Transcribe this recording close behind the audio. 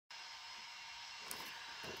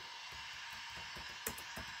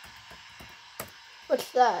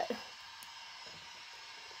What's that?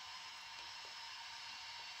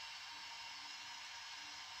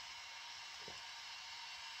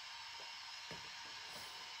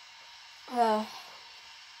 Yeah,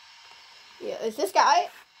 is this guy?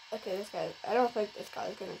 Okay, this guy. I don't think this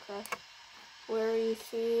guy's gonna crash. Where you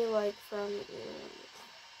see, like, from...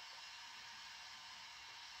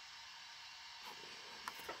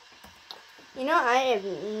 You know, I have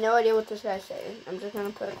no idea what this guy's saying. I'm just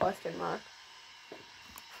gonna put a question mark.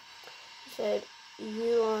 He said,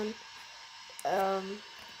 you on,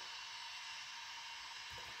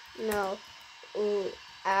 no,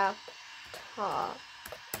 laptop.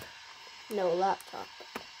 No, laptop.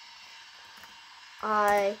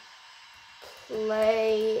 I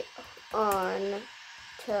play on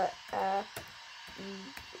tablet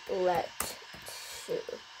too.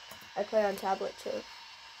 I play on tablet too.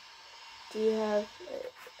 Do you have,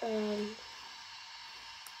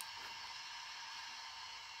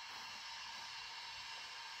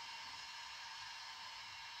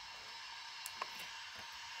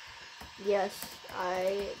 yes,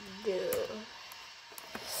 I do.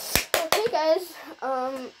 Okay, guys,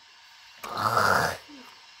 I'm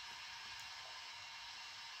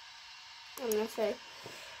gonna say,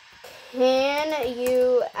 can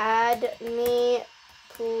you add me,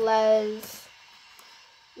 please?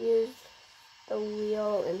 Use the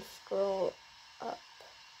wheel and scroll up.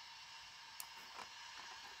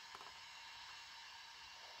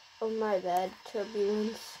 Oh my bad,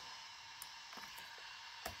 turbulence.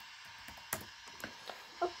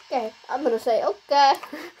 Okay, I'm gonna say okay.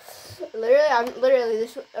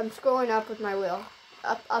 I'm scrolling up with my wheel.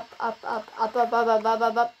 Up. I'm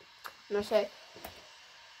gonna say,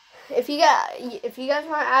 if you guys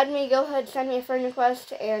want to add me, go ahead, send me a friend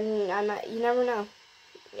request, and you never know.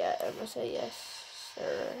 Yeah, I'm gonna say yes,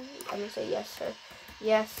 sir. I'm gonna say yes, sir.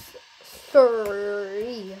 Yes,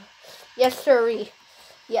 sir. Yes, sir.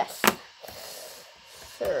 Yes,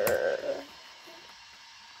 sir.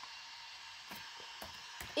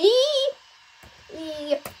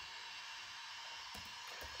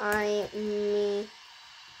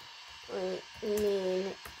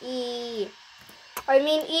 I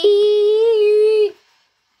mean E.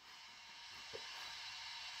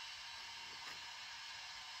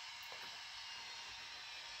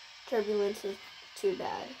 Turbulence is too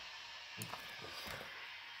bad.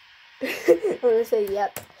 I'm gonna say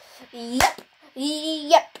yep.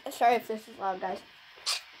 Yep. Sorry if this is loud, guys.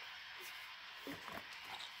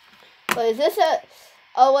 But is this a...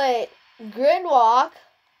 Oh, wait. Grid walk.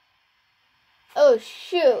 Oh,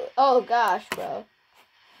 shoot. Oh, gosh, bro.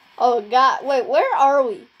 Oh, God. Wait, where are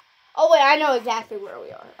we? Oh, wait, I know exactly where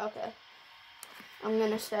we are. Okay. I'm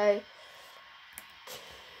gonna say,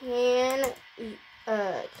 can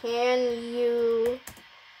you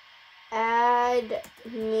add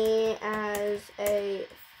me as a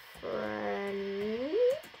friend?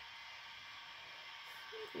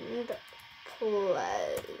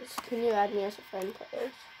 Please. Can you add me as a friend,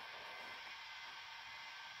 please?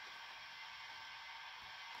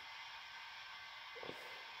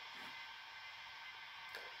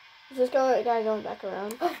 Is this guy going back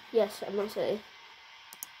around? Yes, I'm gonna say.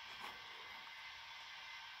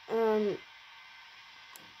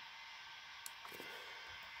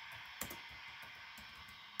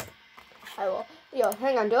 I will. Yo,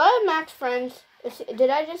 hang on. Do I have max friends? Did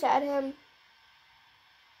I just add him?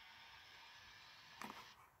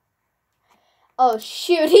 Oh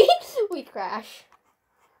shoot! We crash.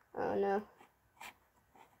 Oh no.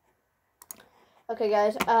 Okay,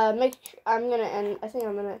 guys. I'm gonna end. I think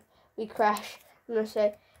we crash. I'm gonna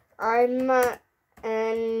say, I'm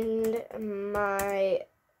end my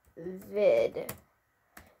vid.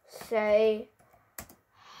 Say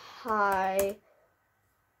hi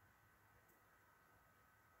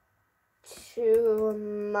to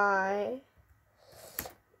my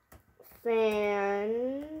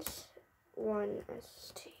fans.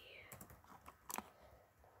 1ST.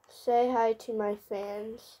 Say hi to my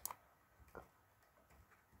fans.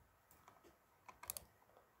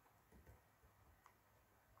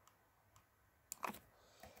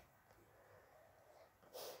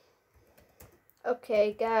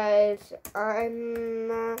 Okay, guys,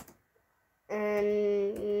 I'm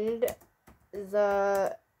and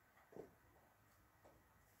the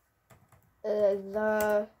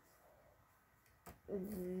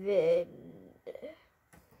vid.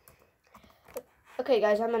 Okay,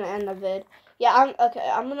 guys, I'm gonna end the vid. Yeah,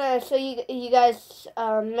 I'm gonna. So you guys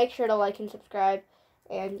make sure to like and subscribe,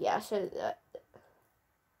 and yeah. So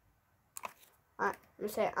I'm gonna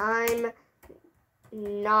say I'm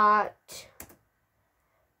not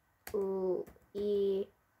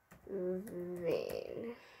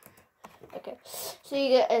vein. Okay,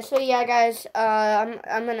 so yeah, guys,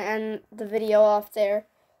 I'm gonna end the video off there.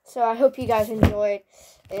 So I hope you guys enjoyed,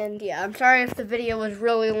 and yeah, I'm sorry if the video was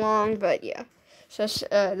really long, but yeah. So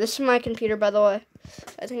this is my computer, by the way.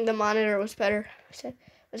 I think the monitor was better.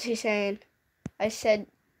 What's he saying? I said,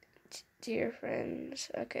 dear friends.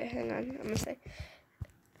 Okay, hang on. I'm gonna say.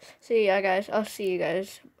 So yeah, guys, I'll see you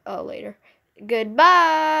guys later.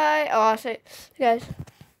 Goodbye. Oh, I'll say, guys,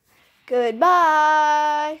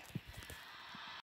 goodbye.